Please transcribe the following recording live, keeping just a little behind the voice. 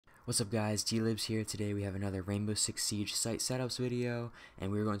What's up guys, D-Libs here. Today we have another Rainbow Six Siege site setups video,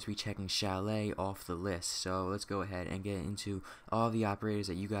 and we're going to be checking Chalet off the list. So let's go ahead and get into all the operators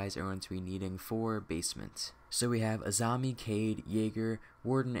that you guys are going to be needing for basement. So we have Azami, Cade, Jaeger,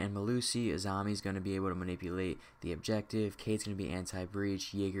 Warden, and Malusi. Azami is going to be able to manipulate the objective, Cade's going to be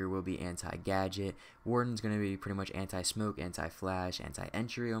anti-breach, Jaeger will be anti-gadget, Warden's going to be pretty much anti-smoke, anti-flash,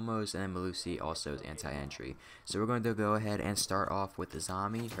 anti-entry almost, and then Malusi also is anti-entry. So we're going to go ahead and start off with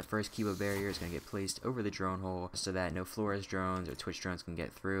Azami. Our first Kiba barrier is going to get placed over the drone hole so that no Flores drones or Twitch drones can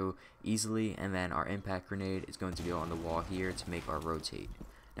get through easily, and then our impact grenade is going to go on the wall here to make our rotate.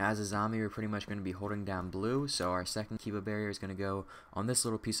 Now as a Azami, we're pretty much going to be holding down blue, so our second Kiba barrier is going to go on this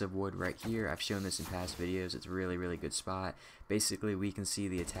little piece of wood right here. I've shown this in past videos. It's a really good spot. Basically, we can see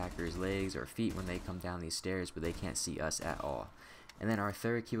the attacker's legs or feet when they come down these stairs, but they can't see us at all. And then our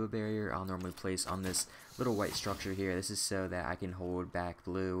third Kiba barrier I'll normally place on this little white structure here. This is so that I can hold back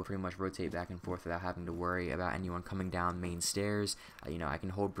blue, pretty much rotate back and forth without having to worry about anyone coming down main stairs. I can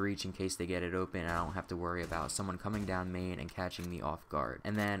hold breach in case they get it open, and I don't have to worry about someone coming down main and catching me off guard.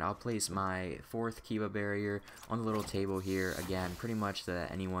 And then I'll place my fourth Kiba barrier on the little table here, again, pretty much so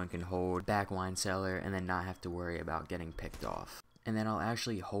that anyone can hold back wine cellar and then not have to worry about getting picked off. And then I'll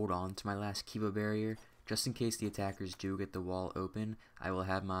actually hold on to my last Kiba barrier. Just in case the attackers do get the wall open, I will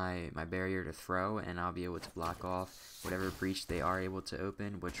have my barrier to throw, and I'll be able to block off whatever breach they are able to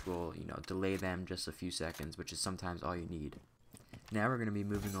open, which will, delay them just a few seconds, which is sometimes all you need. Now we're going to be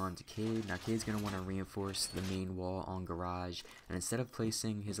moving on to Cade. Now Cade's going to want to reinforce the main wall on garage, and instead of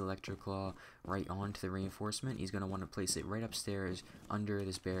placing his Electroclaw right onto the reinforcement, he's going to want to place it right upstairs under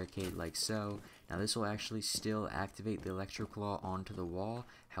this barricade like so. Now this will actually still activate the Electroclaw onto the wall.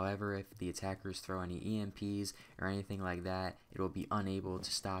 However, if the attackers throw any EMPs or anything like that, it will be unable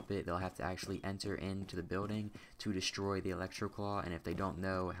to stop it. They'll have to actually enter into the building to destroy the Electroclaw, and if they don't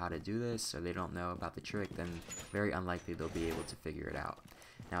know how to do this or they don't know about the trick, then very unlikely they'll be able to figure it out.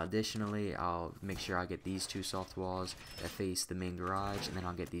 Now additionally, I'll make sure I get these two soft walls that face the main garage, and then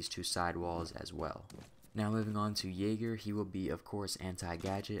I'll get these two side walls as well. Now moving on to Jaeger, he will be of course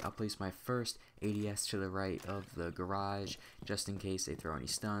anti-gadget. I'll place my first ADS to the right of the garage just in case they throw any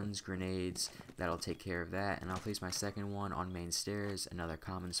stuns, grenades, that'll take care of that. And I'll place my second one on main stairs, another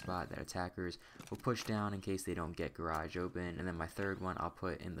common spot that attackers will push down in case they don't get garage open. And then my third one I'll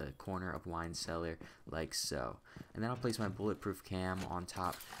put in the corner of wine cellar like so. And then I'll place my bulletproof cam on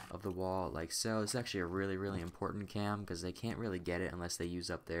top of the wall like so. It's actually a really important cam because they can't really get it unless they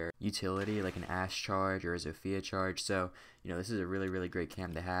use up their utility like an Ash charge or a Zofia charge. So this is a really great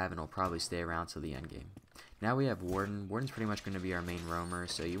cam to have, and it'll probably stay around till the end game. Now we have Warden. Warden's pretty much going to be our main roamer,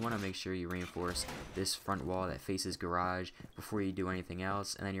 so you want to make sure you reinforce this front wall that faces garage before you do anything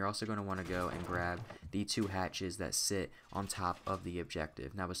else. And then you're also going to want to go and grab the two hatches that sit on top of the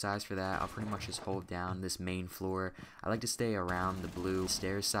objective. Now besides for that, I'll pretty much just hold down this main floor. I like to stay around the blue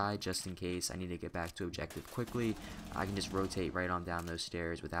stairs side just in case I need to get back to objective quickly. I can just rotate right on down those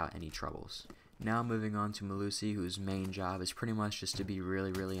stairs without any troubles. Now moving on to Malusi, whose main job is pretty much just to be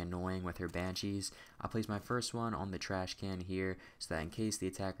really annoying with her banshees. I'll place my first one on the trash can here so that in case the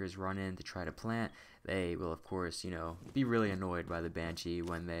attackers run in to try to plant, they will of course, be really annoyed by the banshee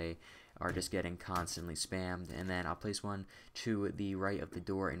when they are just getting constantly spammed. And then I'll place one to the right of the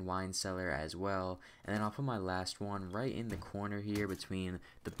door in wine cellar as well, and then I'll put my last one right in the corner here between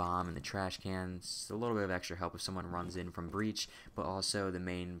the bomb and the trash cans. A little bit of extra help if someone runs in from breach, but also the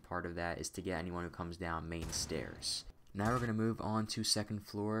main part of that is to get anyone who comes down main stairs. Now we're going to move on to second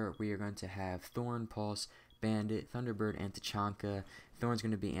floor. We are going to have Thorn, Pulse, Bandit, Thunderbird, and Tachanka. Thorn's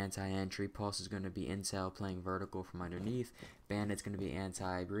going to be anti-entry, Pulse is going to be intel playing vertical from underneath, Bandit's going to be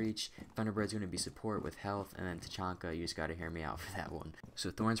anti-breach, Thunderbird's going to be support with health, and then Tachanka, you just got to hear me out for that one.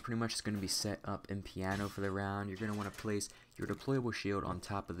 So Thorn's pretty much just going to be set up in piano for the round. You're going to want to place your deployable shield on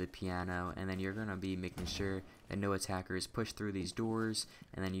top of the piano, and then you're going to be making sure that no attackers push through these doors,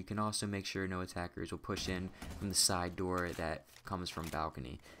 and then you can also make sure no attackers will push in from the side door that comes from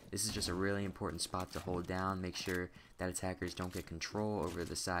balcony. This is just a really important spot to hold down. Make sure that attackers don't get control over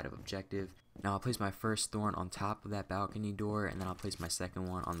the side of objective. Now I'll place my first Thorn on top of that balcony door, and then I'll place my second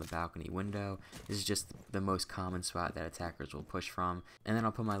one on the balcony window. This is just the most common spot that attackers will push from. And then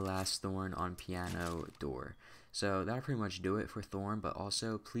I'll put my last Thorn on piano door. So that'll pretty much do it for Thorn, but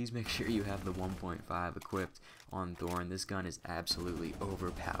also please make sure you have the 1.5 equipped on Thorn. This gun is absolutely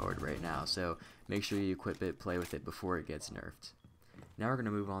overpowered right now, so make sure you equip it, play with it before it gets nerfed. Now we're going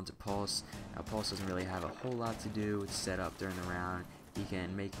to move on to Pulse. Now Pulse doesn't really have a whole lot to do. It's set up during the round. He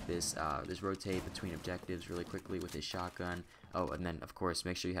can make this rotate between objectives really quickly with his shotgun. Oh, and then of course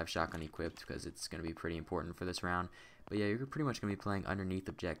make sure you have shotgun equipped because it's going to be pretty important for this round. But yeah, you're pretty much going to be playing underneath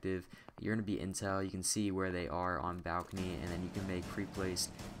objective. You're going to be intel. You can see where they are on balcony, and then you can make pre-placed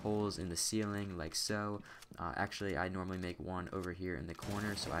holes in the ceiling like so. Actually, I normally make one over here in the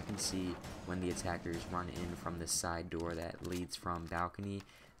corner so I can see when the attackers run in from the side door that leads from balcony.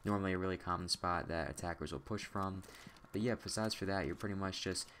 Normally a really common spot that attackers will push from. But yeah, besides for that, you're pretty much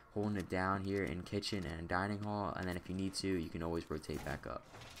just holding it down here in kitchen and dining hall, and then if you need to, you can always rotate back up.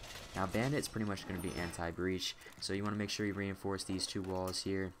 Now bandit's pretty much going to be anti-breach, so you want to make sure you reinforce these two walls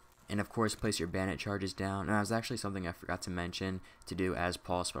here. And of course, place your bandit charges down. Now, that was actually something I forgot to mention to do as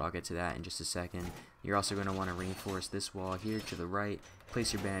pulse, but I'll get to that in just a second. You're also going to want to reinforce this wall here to the right.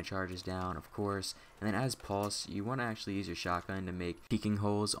 Place your bandit charges down, of course. And then as pulse, you want to actually use your shotgun to make peeking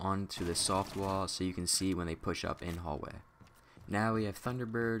holes onto the soft wall so you can see when they push up in hallway. Now we have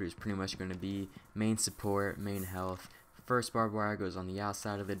Thunderbird, who's pretty much going to be main support, main health. First barbed wire goes on the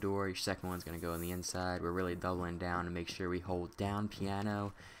outside of the door. Your second one's going to go on the inside. We're really doubling down to make sure we hold down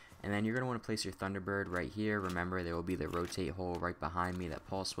piano. And then you're going to want to place your Thunderbird right here. Remember, there will be the rotate hole right behind me that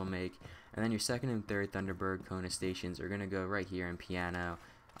Pulse will make. And then your second and third Thunderbird Kona stations are going to go right here in piano.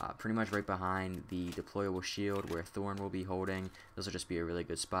 Pretty much right behind the deployable shield where Thorn will be holding. This will just be a really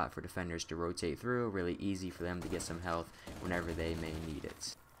good spot for defenders to rotate through. Really easy for them to get some health whenever they may need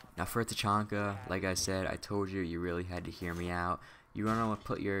it. Now for Tachanka, like I said, I told you, you really had to hear me out. You're going to want to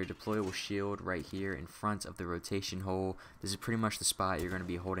put your deployable shield right here in front of the rotation hole. This is pretty much the spot you're going to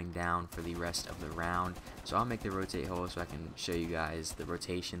be holding down for the rest of the round. So I'll make the rotate hole so I can show you guys the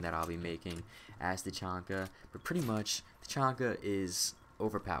rotation that I'll be making as Tachanka. But pretty much, Tachanka is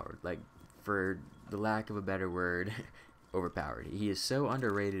overpowered. Like, for the lack of a better word, overpowered. He is so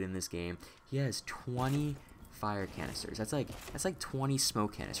underrated in this game. He has 20 fire canisters. That's like 20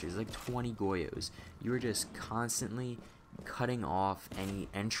 smoke canisters. Like 20 Goyos. You are just constantly cutting off any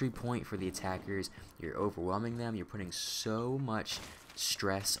entry point for the attackers. You're overwhelming them. You're putting so much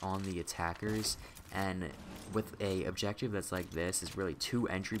stress on the attackers, and with a objective that's like this, is really 2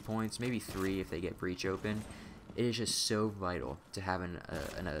 entry points, maybe 3 if they get breach open. It is just so vital to have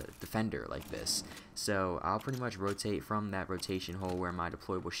a defender like this. So I'll pretty much rotate from that rotation hole where my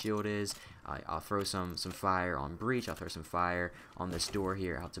deployable shield is. I'll throw some fire on breach. I'll throw some fire on this door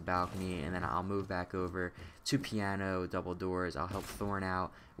here out to balcony, and then I'll move back over to piano, double doors. I'll help Thorn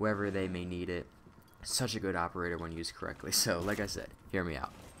out wherever they may need it. Such a good operator when used correctly. So like I said, hear me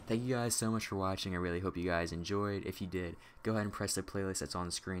out. Thank you guys so much for watching. I really hope you guys enjoyed. If you did, go ahead and press the playlist that's on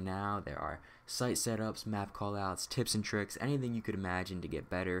the screen now. There are site setups, map callouts, tips and tricks, anything you could imagine to get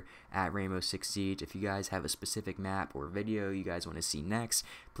better at Rainbow Six Siege. If you guys have a specific map or video you guys want to see next,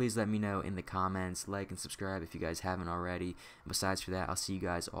 please let me know in the comments. Like and subscribe if you guys haven't already. Besides for that, I'll see you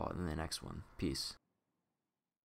guys all in the next one. Peace.